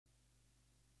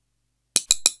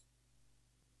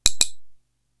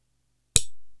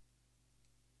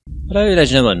Hello, ladies and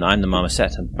gentlemen, I'm the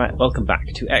Marmoset, and welcome back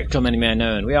to XCOM Enemy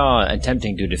Unknown. We are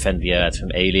attempting to defend the Earth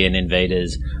from alien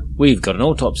invaders. We've got an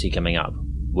autopsy coming up,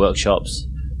 workshops,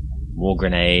 more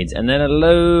grenades, and then a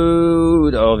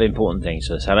load of important things.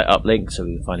 So the satellite uplink, so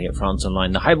we can finally get France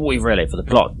online, the hyperwave relay for the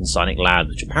plot, and Psionic Labs,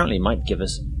 which apparently might give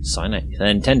us Psionic. And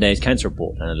then 10 days cancer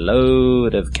report, and a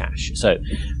load of cash. So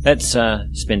let's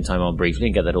spin time on briefly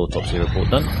and get that autopsy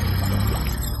report done.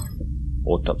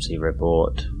 Autopsy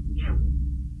report.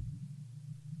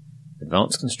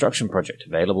 Advanced construction project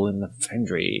available in the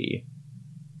foundry.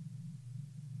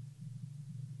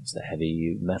 It's the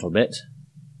heavy metal bit.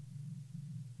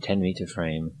 10-meter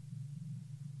frame.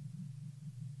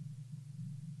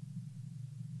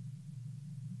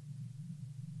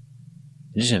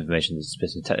 Additional information that's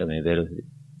specific technically available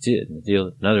in the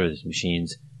deal. Another of these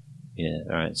machines. Yeah,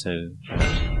 alright, so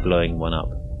blowing one up.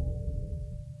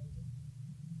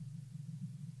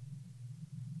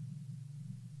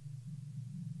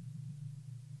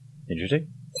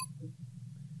 Interesting.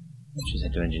 Just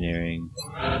head to engineering,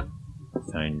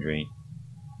 foundry,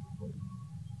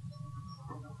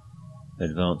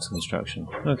 advanced construction.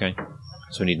 Okay,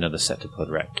 so we need another septipod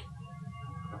wreck.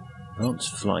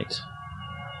 Advanced flight.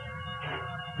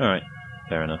 Alright,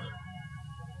 fair enough.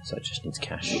 So it just needs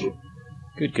cash.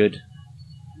 Good, good.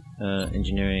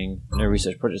 Engineering, no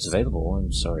research projects available.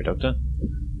 I'm sorry, Doctor.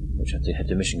 We'll have to head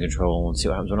to mission control and see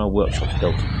what happens when our workshop's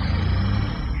built.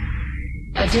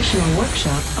 Additional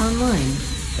workshop online.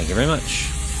 Thank you very much.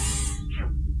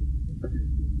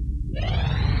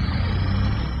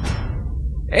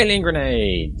 Alien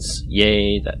grenades!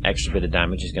 Yay, that extra bit of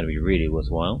damage is going to be really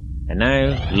worthwhile. And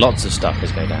now, lots of stuff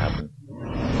is going to happen.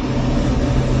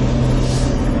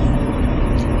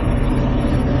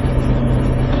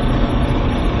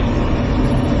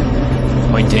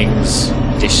 Pointings,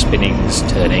 dish spinnings,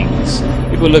 turnings,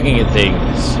 people looking at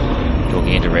things.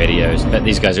 Talking into radios. I bet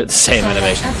these guys are at the same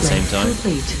animation at the same time.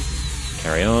 Complete.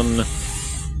 Carry on. Got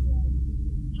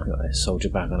a soldier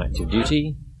back on active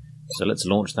duty. So let's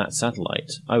launch that satellite.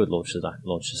 I would launch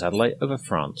the satellite over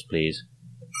France, please.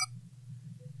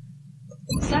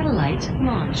 Satellite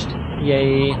launched.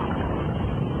 Yay!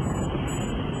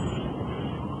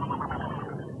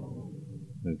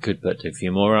 We could put a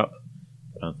few more up,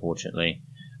 but unfortunately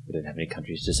we don't have any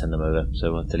countries to send them over,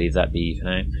 so we'll have to leave that be for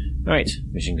now. Right,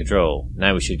 mission control.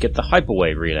 Now we should get the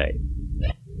hyperwave relay.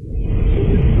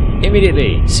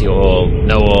 Immediately! See all,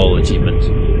 know all achievement.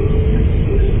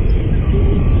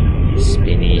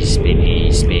 Spinny,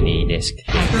 spinny, spinny disc.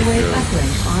 Hyperwave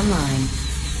uplink online.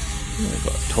 We've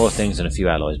got 4 things and a few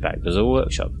alloys back. There's a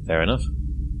workshop, fair enough.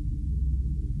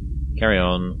 Carry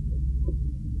on.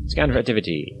 Scan for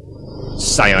activity.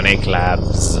 Psionic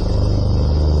Labs.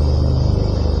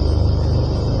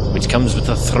 Which comes with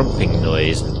a thrumping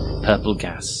noise and purple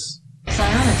gas.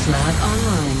 Psionics Lab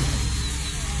online.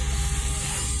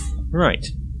 Right.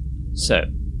 So.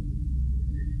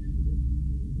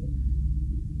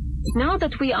 Now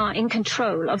that we are in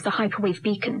control of the hyperwave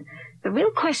beacon, the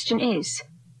real question is,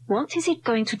 what is it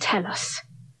going to tell us?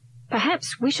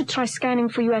 Perhaps we should try scanning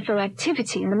for UFO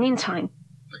activity in the meantime.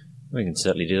 We can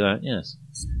certainly do that, yes.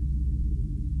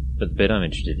 But the bit I'm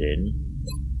interested in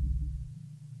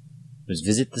was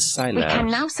visit the Psi Labs. We can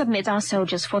now submit our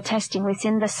soldiers for testing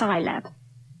within the Psi Lab.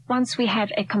 Once we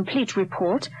have a complete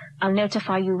report, I'll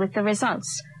notify you with the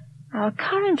results. Our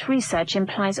current research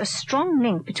implies a strong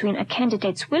link between a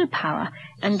candidate's willpower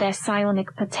and their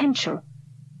psionic potential.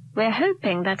 We're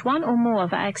hoping that one or more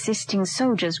of our existing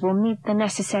soldiers will meet the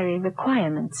necessary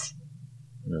requirements.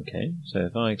 Okay, so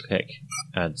if I click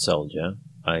Add Soldier,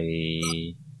 I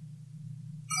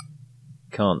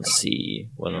can't see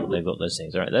whether or not they've got those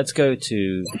things. Alright, let's go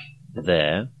to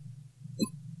there.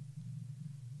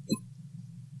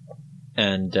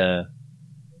 And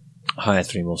hire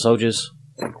 3 more soldiers.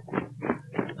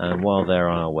 And while they're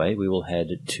on our way, we will head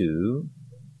to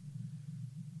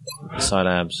Psi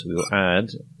Labs. We will add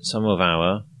some of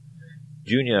our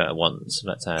junior ones.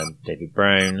 Let's add David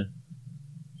Brown.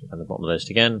 At the bottom of the list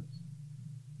again.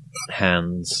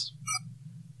 Hands.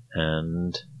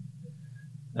 And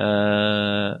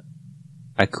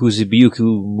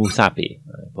Akuzibuku Muthapi.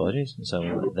 Apologies. So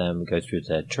we'll let them go through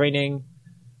their training.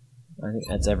 I think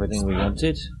that's everything we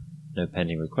wanted. No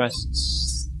pending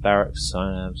requests. Barracks,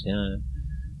 Synapse, yeah.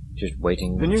 Just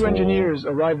waiting. The new engineers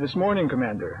arrived this morning,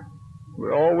 Commander.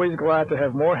 We're always glad to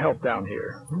have more help down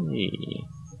here. Hey.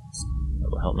 That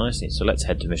will help nicely. So let's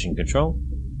head to mission control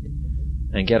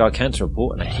and get our cancer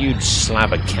report and a huge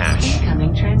slab of cash.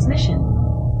 Incoming transmission.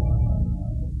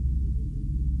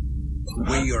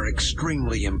 We are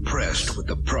extremely impressed with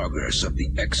the progress of the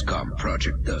XCOM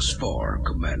project thus far,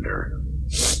 Commander.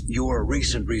 Your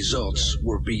recent results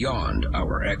were beyond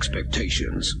our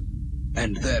expectations,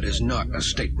 and that is not a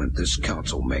statement this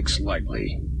council makes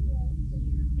lightly.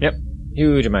 Yep,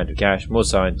 huge amount of cash, more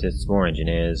scientists, more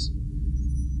engineers.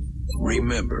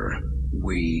 Remember,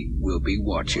 we will be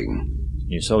watching.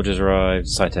 New soldiers arrived,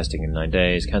 site testing in 9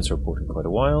 days, cancer report in quite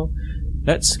a while.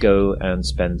 Let's go and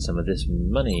spend some of this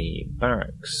money.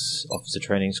 Barracks, officer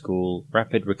training school,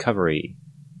 rapid recovery.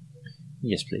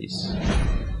 Yes, please.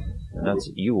 And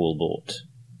that's you all bought.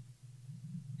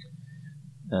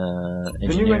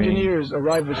 The new engineers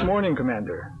arrived this morning,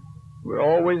 Commander. We're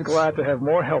always glad to have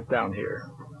more help down here.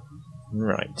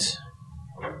 Right.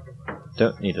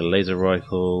 Don't need a laser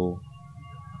rifle.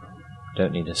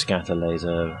 Don't need a scatter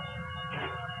laser.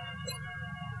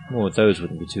 More of those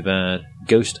wouldn't be too bad.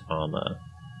 Ghost armor.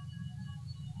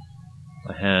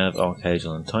 I have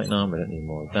Archangel and Titan armor, I don't need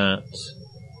more of that.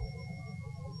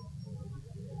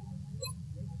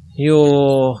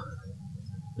 You're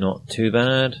not too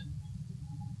bad.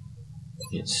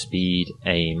 It's speed,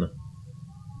 aim.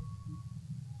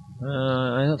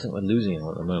 I don't think we're losing it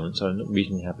at the moment, so I'm not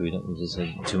reasonably happy we don't need to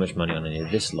spend too much money on any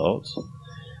of this lot.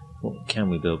 What can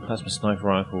we build? Plasma sniper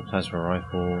rifle, plasma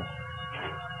rifle.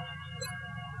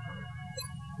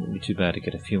 Wouldn't be too bad to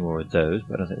get a few more of those,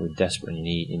 but I don't think we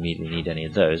desperately immediately need any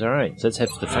of those. Alright, so let's head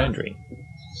to the foundry.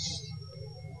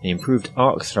 The improved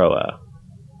arc thrower.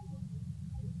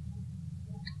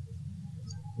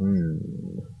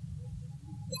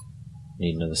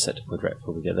 Need another set to put right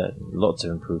before we get that. Lots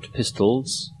of improved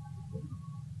pistols.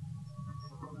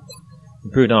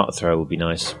 Improved arc thrower would be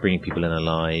nice, bringing people in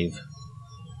alive.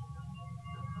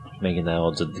 Making the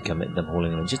odds of them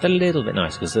hauling them just a little bit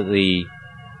nice, because I think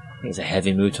it's a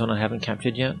heavy Mouton I haven't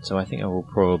captured yet, so I think I will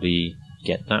probably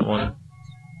get that one.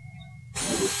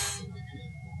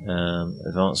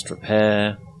 Advanced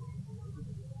repair.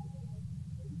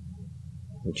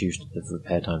 Reduced the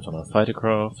repair times on our fighter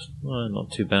craft. Well,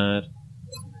 not too bad.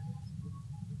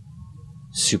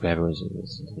 Super heavy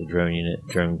was the drone unit.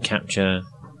 Drone capture.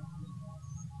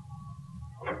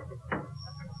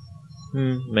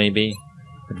 Maybe.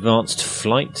 Advanced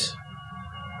flight.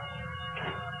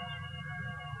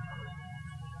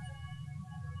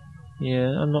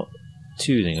 Yeah, I'm not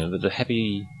too thinking, but the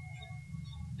heavy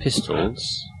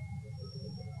pistols.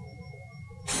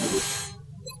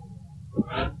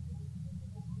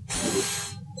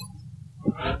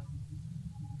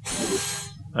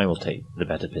 I will take the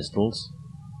better pistols.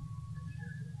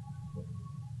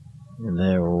 And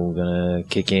they're all gonna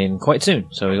kick in quite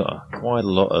soon, so we've got quite a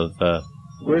lot of...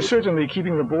 We're certainly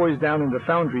keeping the boys down in the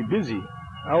foundry busy.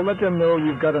 I'll let them know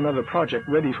you've got another project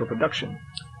ready for production.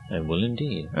 I will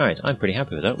indeed. Alright, I'm pretty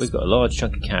happy with that. We've got a large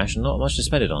chunk of cash and not much to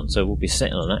spend it on, so we'll be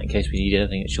sitting on that in case we need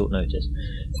anything at short notice.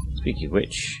 Speaking of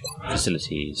which,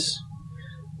 facilities.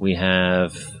 We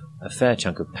have a fair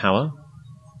chunk of power.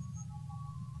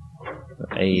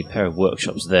 A pair of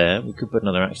workshops there. We could put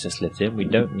another access lift in. We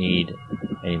don't need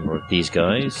any more of these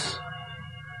guys.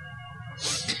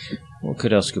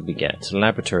 What else could we get?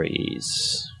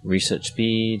 Laboratories. Research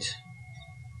speed.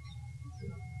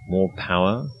 More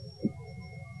power.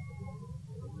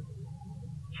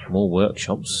 More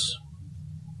workshops.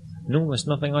 No, there's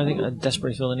nothing I think I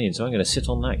desperately feel the need, so I'm going to sit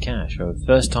on that cash. For the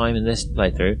first time in this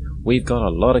playthrough, we've got a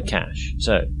lot of cash.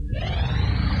 So...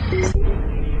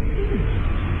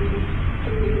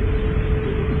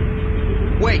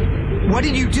 Wait, what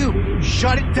did you do?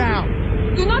 Shut it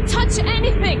down! Do not touch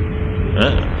anything!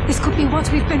 This could be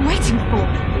what we've been waiting for.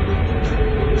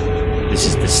 This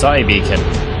is the Psi beacon.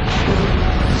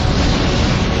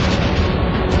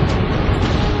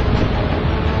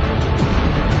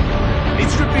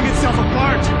 It's ripping itself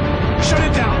apart! Shut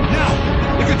it down, now!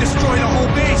 It could destroy the whole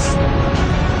base!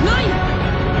 Nein!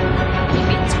 Give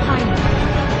it time.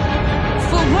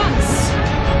 For once!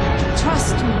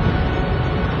 Trust me.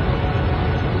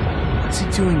 What's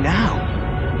it doing now?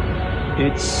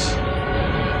 It's...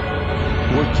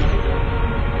 working.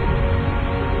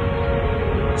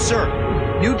 Sir,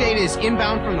 new data is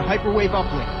inbound from the hyperwave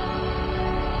uplink.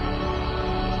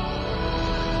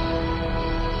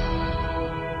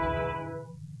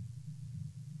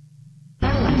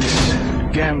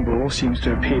 Gamble seems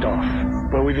to have paid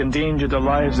off, but we've endangered the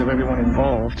lives of everyone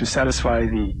involved to satisfy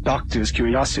the doctor's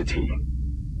curiosity.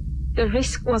 The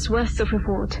risk was worth the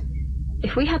reward.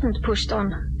 If we hadn't pushed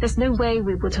on, there's no way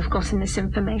we would have gotten this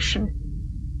information.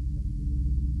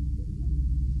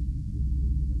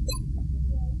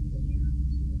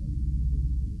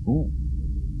 Ooh.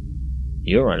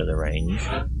 You're out of the range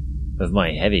of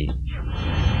my heavy.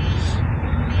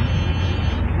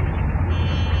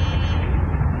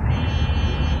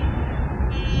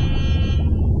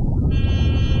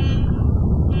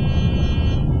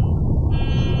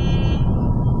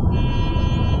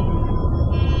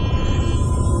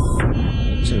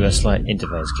 a slight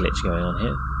interface glitch going on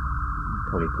here.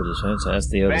 Probably put this way, so that's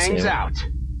the overseer. Bangs out.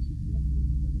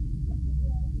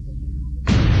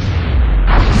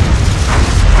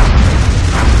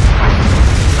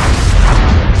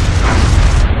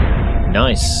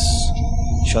 Nice.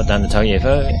 Shot down the target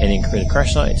UFO, aiming for the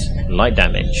crash site. Light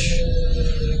damage.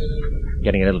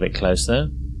 Getting a little bit close there.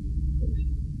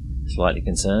 Slightly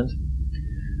concerned.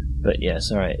 But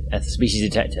yes, alright. Species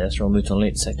detector. That's from Mouton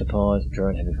Elite, sector pod,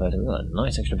 drone, heavy fighter. We've got a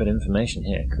nice extra bit of information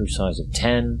here. Crew size of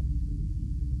 10.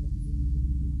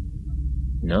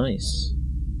 Nice.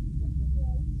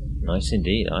 Nice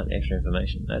indeed. I like the extra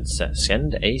information. Let's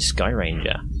send a Sky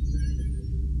Ranger.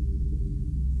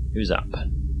 Who's up?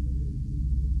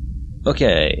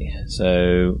 Okay,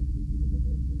 so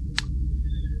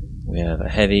we have a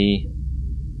heavy.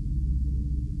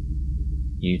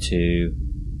 You two.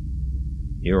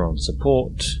 You're on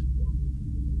support.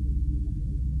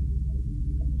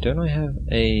 Don't I have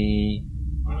a...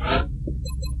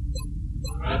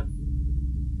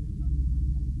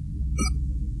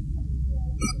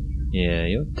 Yeah,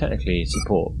 you're technically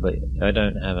support, but I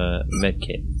don't have a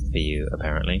medkit for you,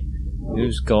 apparently.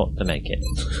 Who's got the medkit?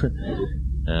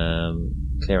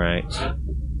 Clear out.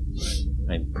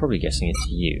 I'm probably guessing it's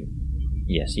you.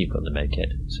 Yes, you've got the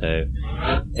medkit. So,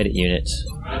 edit unit,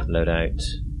 load out.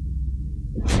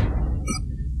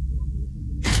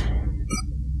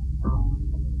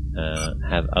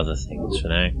 Have other things for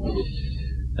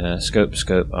now. Scope,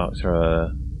 arc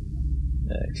thrower,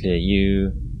 clear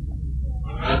you,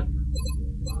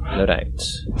 load out,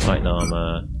 Titan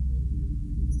armor,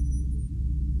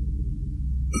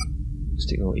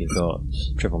 stick with what you've got,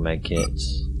 triple med kit,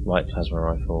 light plasma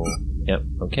rifle, yep,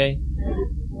 okay.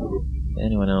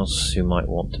 Anyone else who might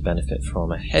want to benefit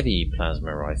from a heavy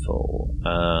plasma rifle?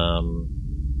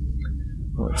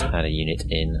 Let's add a unit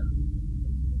in.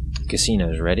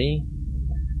 Casino's ready.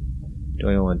 Do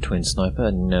I want a twin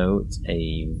sniper? No, it's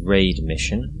a raid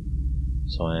mission.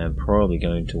 So I am probably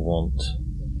going to want...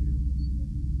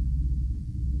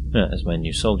 as my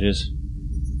new soldiers.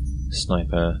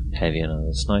 Sniper, heavy,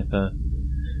 another sniper.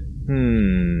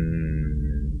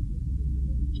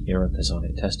 You're at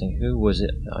psionic testing. Who was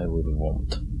it I would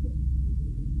want?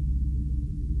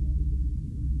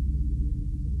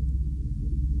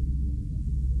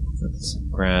 Let's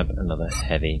grab another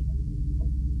heavy.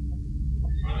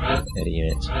 Edit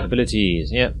unit.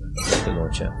 Abilities, yep. The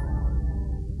launcher.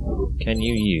 Can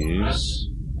you use...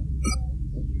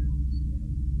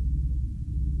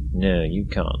 No, you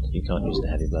can't. You can't use the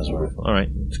heavy plasma rifle. Alright,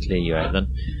 let's clear you out then.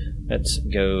 Let's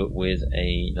go with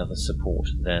another support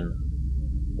then.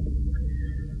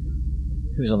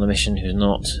 Who's on the mission, who's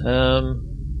not?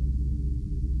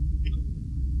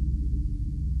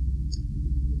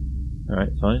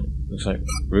 Alright, fine. Looks like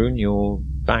Rune, you're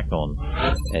back on.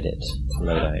 Edit.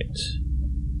 Load out.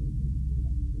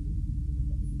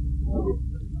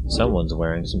 Someone's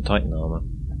wearing some Titan armor.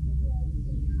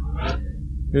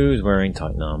 Who's wearing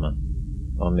Titan armor?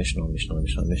 On mission, on mission, on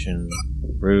mission, on mission.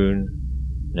 Rune.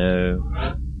 No.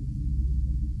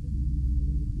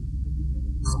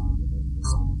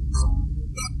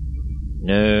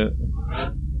 No.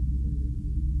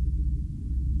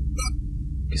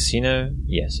 Casino?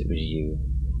 Yes, it was you.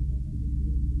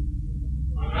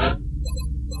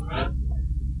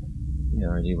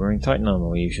 Are you wearing Titan armor?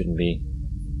 Well, you shouldn't be.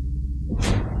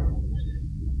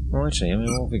 Well, actually, I mean,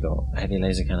 what have we got? Heavy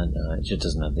laser cannon? It just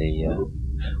doesn't have the...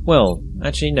 Well,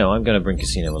 actually, no, I'm going to bring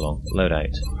Casino along. Load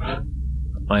out.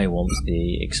 I want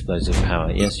the explosive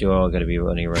power. Yes, you are going to be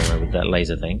running around with that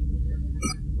laser thing.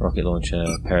 Rocket launcher,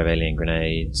 pair of alien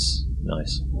grenades.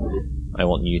 Nice. I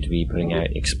want you to be putting out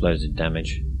explosive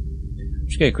damage. I'm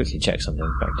just going to quickly check something.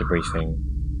 Back to briefing.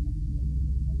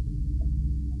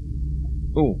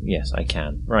 Oh, yes, I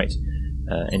can. Right.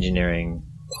 Engineering,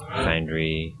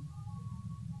 foundry.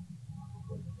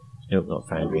 Nope, not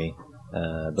foundry.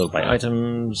 Build by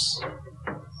items.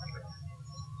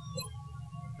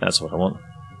 That's what I want.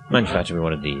 Manufacture me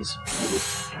one of these.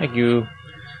 Thank you.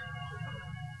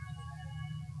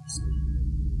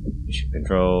 Mission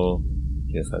control.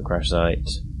 UFO crash site.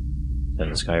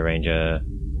 Then the Sky Ranger.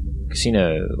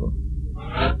 Casino.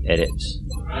 Edit.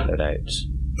 Load out.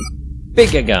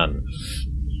 Bigger gun.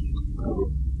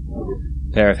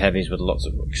 Pair of heavies with lots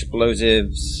of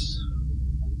explosives.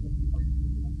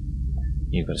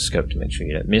 You've got a scope to make sure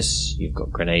you don't miss. You've got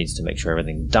grenades to make sure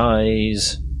everything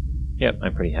dies. Yep,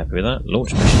 I'm pretty happy with that.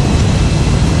 Launch mission.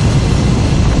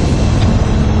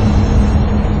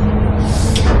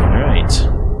 Alright.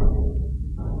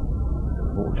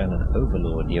 Brought down an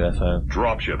Overlord UFO.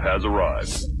 Dropship has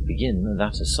arrived. Begin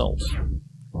that assault.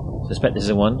 Suspect this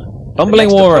is one. Bumbling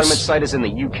Walrus! The deployment site is in the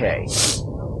UK.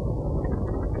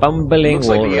 Bumbling Looks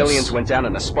like Walrus. the aliens went down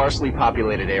in a sparsely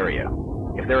populated area.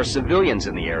 If there are civilians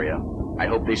in the area, I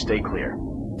hope they stay clear.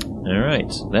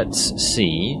 Alright, let's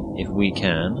see if we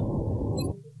can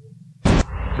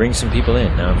bring some people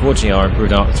in. Now, unfortunately, our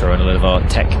improved arc thrower and a lot of our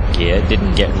tech gear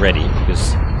didn't get ready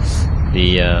because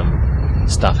the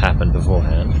stuff happened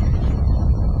beforehand.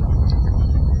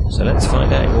 So let's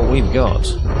find out what we've got.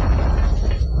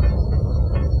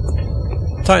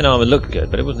 Titan armor looked good,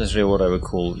 but it wasn't necessarily what I would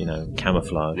call, you know,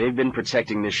 camouflage. They've been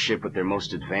protecting this ship with their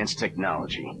most advanced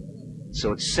technology.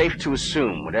 So it's safe to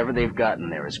assume whatever they've gotten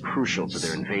there is crucial to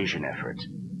their invasion effort.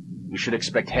 You should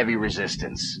expect heavy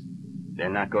resistance.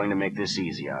 They're not going to make this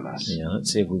easy on us. Yeah,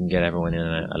 let's see if we can get everyone in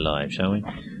and out alive, shall we?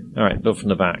 Alright, build from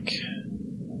the back.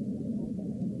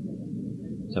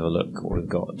 Let's have a look what we've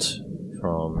got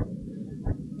from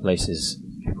places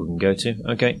people can go to.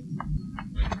 Okay.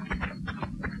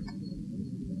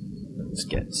 Let's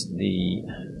get the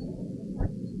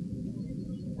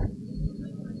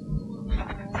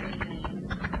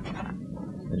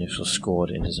initial squad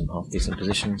into some half decent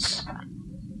positions.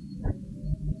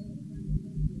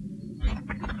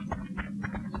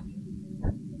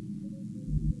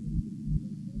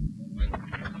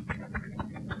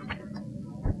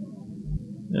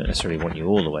 Don't necessarily want you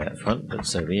all the way up front, but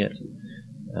so be it.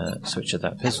 Switch at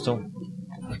that pistol.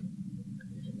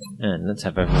 And let's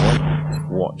have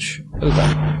everyone watch over.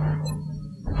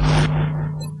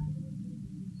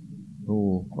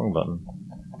 Ooh, wrong button.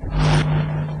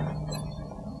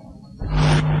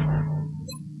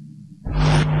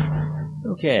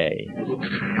 Okay,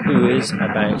 who is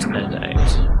about and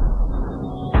out?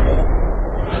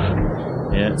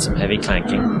 Yeah, some heavy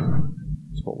clanking.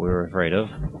 That's what we were afraid of.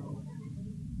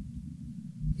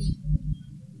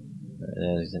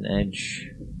 There's an edge.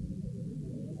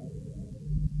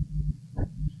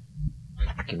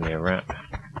 Give me a wrap.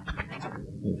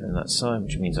 Move on that side,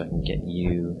 which means I can get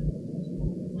you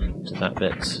to that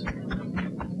bit.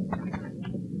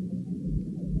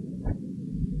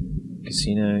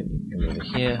 Casino, you can come over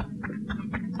here.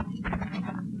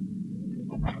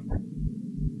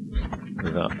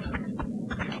 Move up.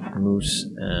 Moose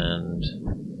and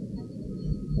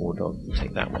War Dog,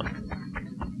 take that one.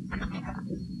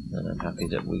 And I'm happy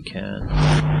that we can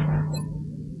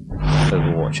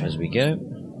overwatch as we go.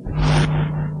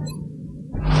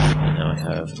 And now I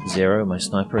have Zero, my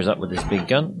sniper is up with his big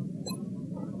gun.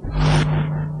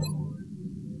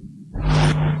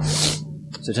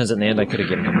 So it turns out in the end I could have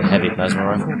given him the heavy plasma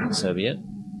rifle, but so be it.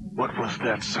 What was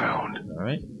that sound?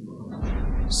 Alright.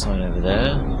 Sign over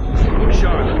there. Good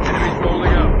shot. Enemies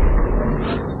rolling up.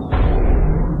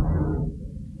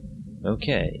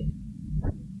 Okay.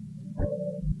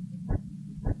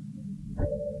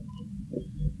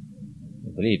 I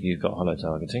believe you've got holo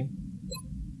targeting.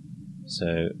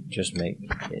 So just make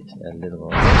it a little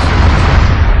more.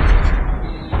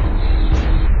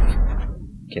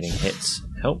 Getting hits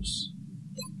helps.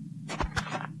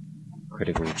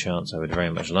 Critical chance I would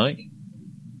very much like.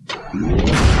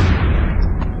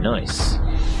 Nice.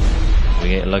 We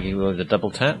get lucky with the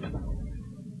double tap?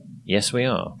 Yes we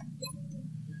are.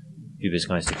 A few of these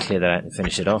guys to clear that out and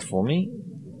finish it off for me.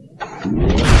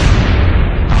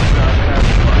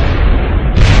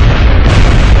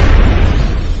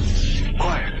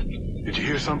 Quiet. Did you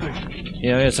hear something?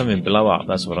 Yeah, I heard something blow up,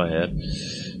 that's what I heard.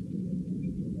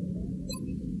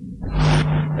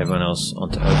 Everyone else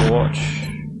onto Overwatch.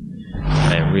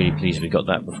 I am really pleased we got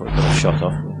that before it got a shot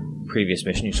off. Previous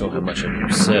mission you saw how much an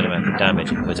absurd amount of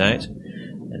damage it put out.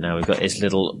 And now we've got its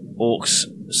little Orcs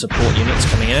support units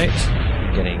coming out.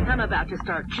 Getting I'm about to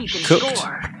start keeping cooked.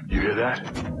 score. You hear that?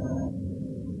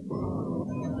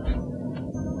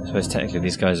 I suppose technically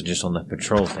these guys are just on the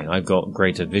patrol thing. I've got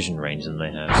greater vision range than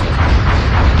they have.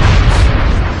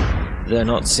 So they're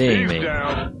not seeing me.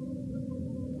 Down.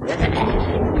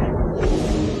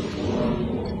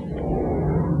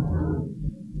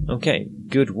 Okay,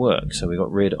 good work. So we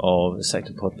got rid of the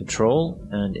Sector Pod Patrol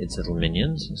and its little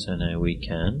minions. So now we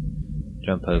can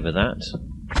jump over that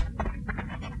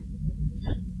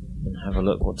and have a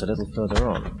look what's a little further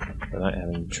on without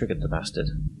having triggered the bastard.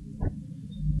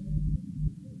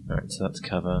 Alright, so that's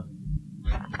cover.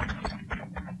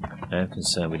 I am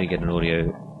concerned we did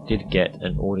get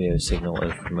an audio signal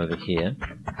from over here.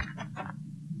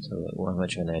 So how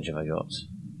much of an edge have I got?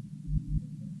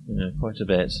 Quite a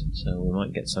bit, so we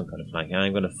might get some kind of flanking.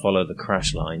 I'm going to follow the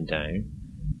crash line down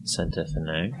centre for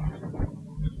now.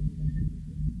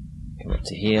 Come up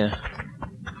to here,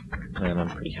 and I'm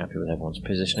pretty happy with everyone's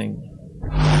positioning.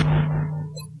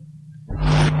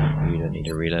 You don't need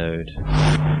to reload.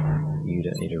 You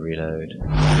don't need to reload.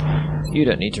 You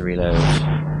don't need to reload.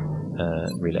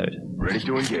 Reload. Ready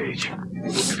to engage.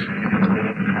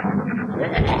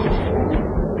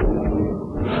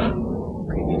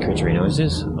 Creepy crittery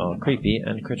noises are creepy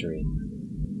and crittery.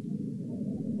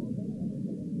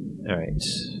 Alright.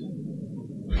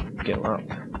 Go up.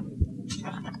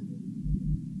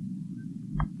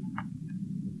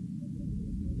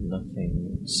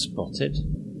 Nothing spotted.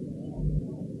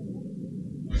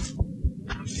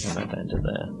 How about down to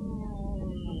there?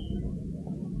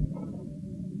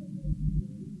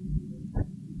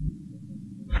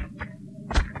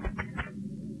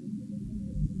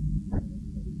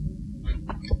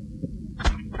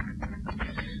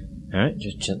 Alright,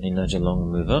 just gently nudge along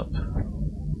and move up.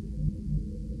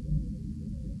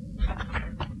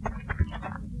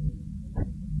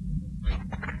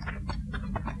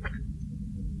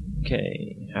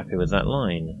 Okay, happy with that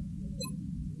line.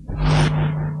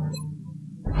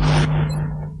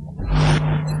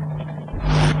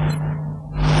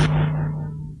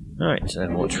 Alright,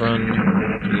 and watch run. Do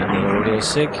you get the audio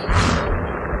sig?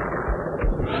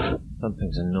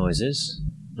 Thumpings and noises.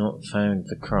 Not found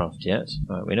the craft yet.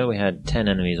 Right, we know we had 10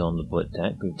 enemies on the bullet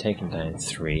deck. We've taken down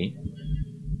 3.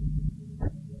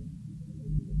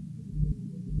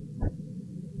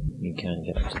 You can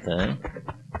get up to there.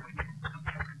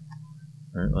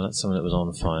 Right, well, that's someone that was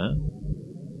on fire.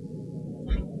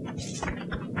 I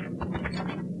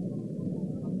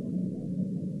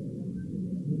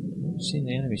haven't seen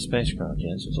the enemy spacecraft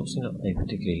yet, so it's obviously not a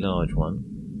particularly large one.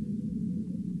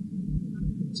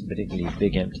 It's a particularly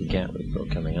big empty gap we've got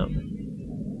coming up.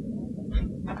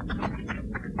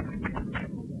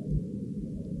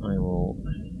 I will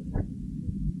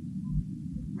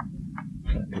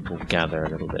let people gather a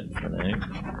little bit for now.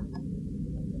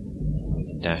 We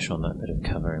can dash on that bit of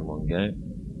cover in one go.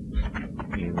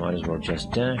 You might as well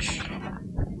just dash.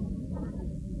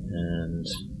 And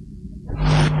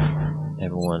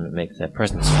everyone make their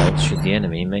presence felt should the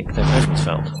enemy make their presence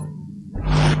felt.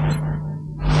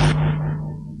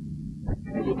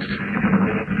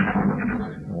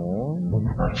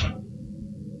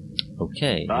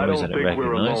 Okay, noise I don't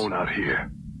recognise.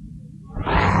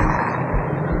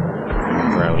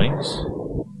 Growlings.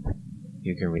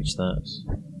 You can reach that.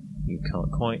 You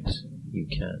can't quite. You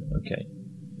can. Okay.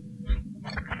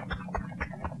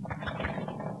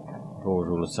 Broad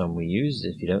rule of thumb we use: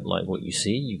 if you don't like what you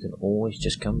see, you can always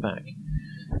just come back.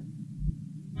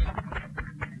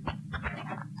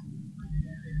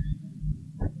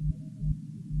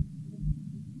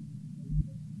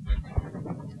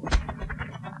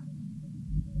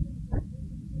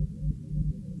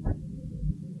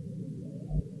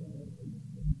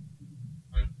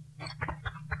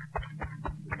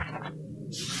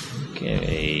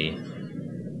 Okay.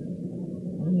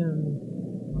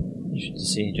 Interested to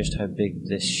see just how big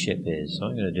this ship is, so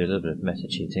I'm going to do a little bit of meta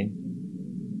cheating.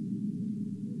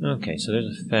 Okay, so there's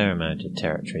a fair amount of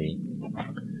territory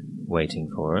waiting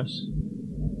for us.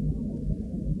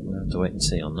 We'll have to wait and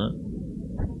see on that.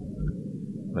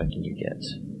 Where can you get?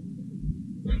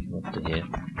 Come up to here.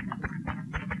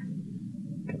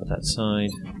 Cover that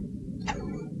side.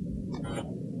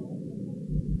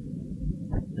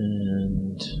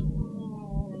 And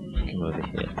come over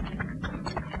here.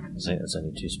 I think there's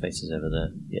only 2 spaces over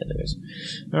there. Yeah, there is.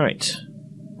 Alright.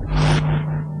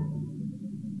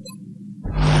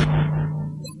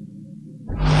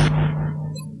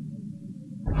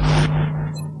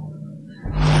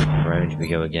 Round we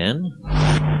go again.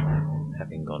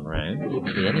 Having gone round,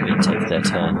 the enemy take their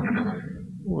turn.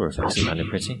 Ooh, effects are kind of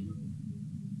pretty.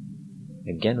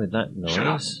 Again with that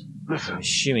noise. I'm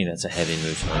assuming that's a heavy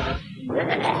motor.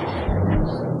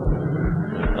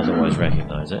 Otherwise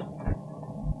recognise it.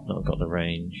 Not got the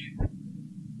range.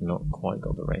 Not quite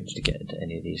got the range to get into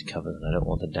any of these covers, and I don't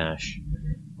want to dash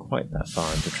quite that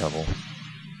far into trouble.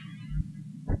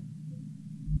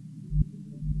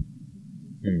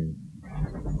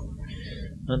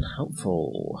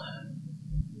 Unhelpful.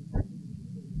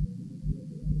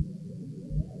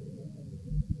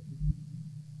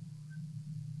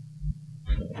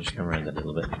 Just come around a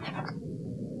little bit.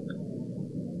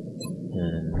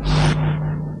 And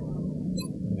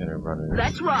I'm gonna run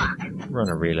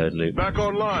a reload loop. Back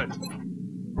online.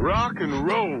 Rock and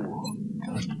roll.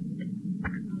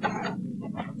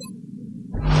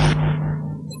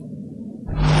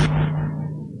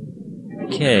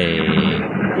 Okay.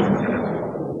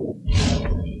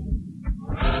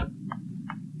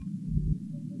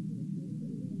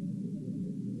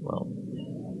 Well,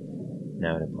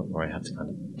 now at a point where I have to kind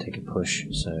of take a push,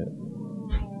 so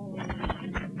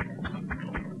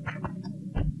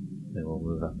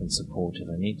move up and support if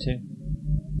I need to.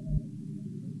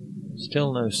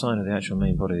 Still no sign of the actual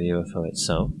main body of the UFO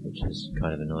itself, which is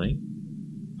kind of annoying.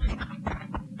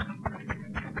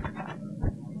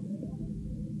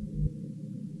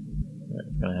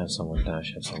 Gonna have someone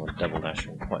dash, have someone double dash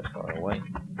from quite far away.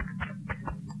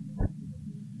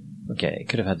 Okay,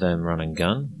 could have had them run and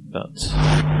gun, but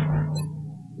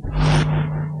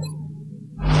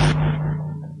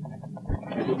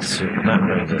let's see what that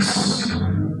brings us.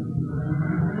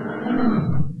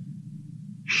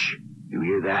 Shh, you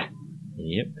hear that?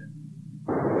 Yep.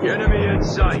 Enemy in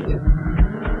sight.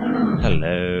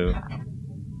 Hello.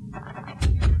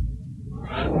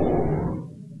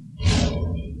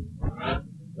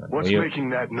 What's making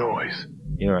that noise?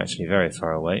 You're actually very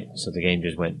far away, so the game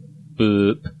just went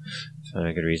boop for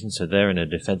no good reason. So they're in a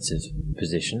defensive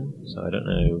position, so I don't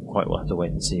know quite, we'll have to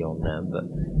wait and see on them, but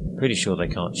pretty sure they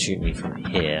can't shoot me from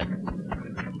here.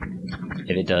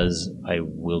 If it does, I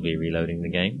will be reloading the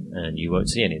game, and you won't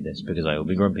see any of this because I will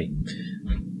be grumpy.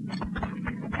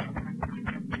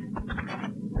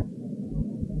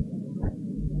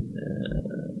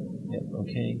 Yep,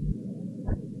 okay.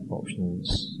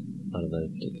 Options, none of those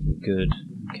particularly good.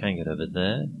 Can get over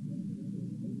there.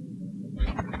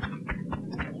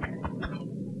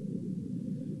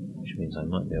 Which means I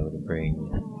might be able to bring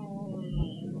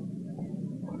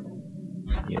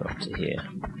you up to here.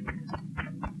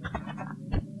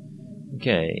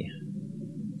 Okay.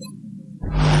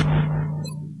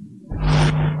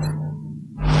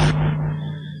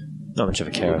 Not much of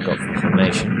a care I've got for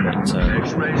formation, but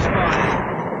X-ray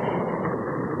spotted.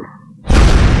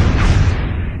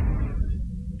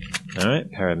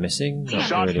 alright, para missing. Not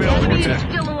Shot really failed. what I wanted.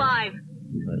 Still alive.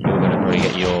 You're going to probably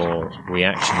get your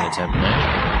reaction attempt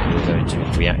now. You're going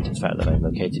to react to the fact that I've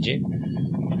located you.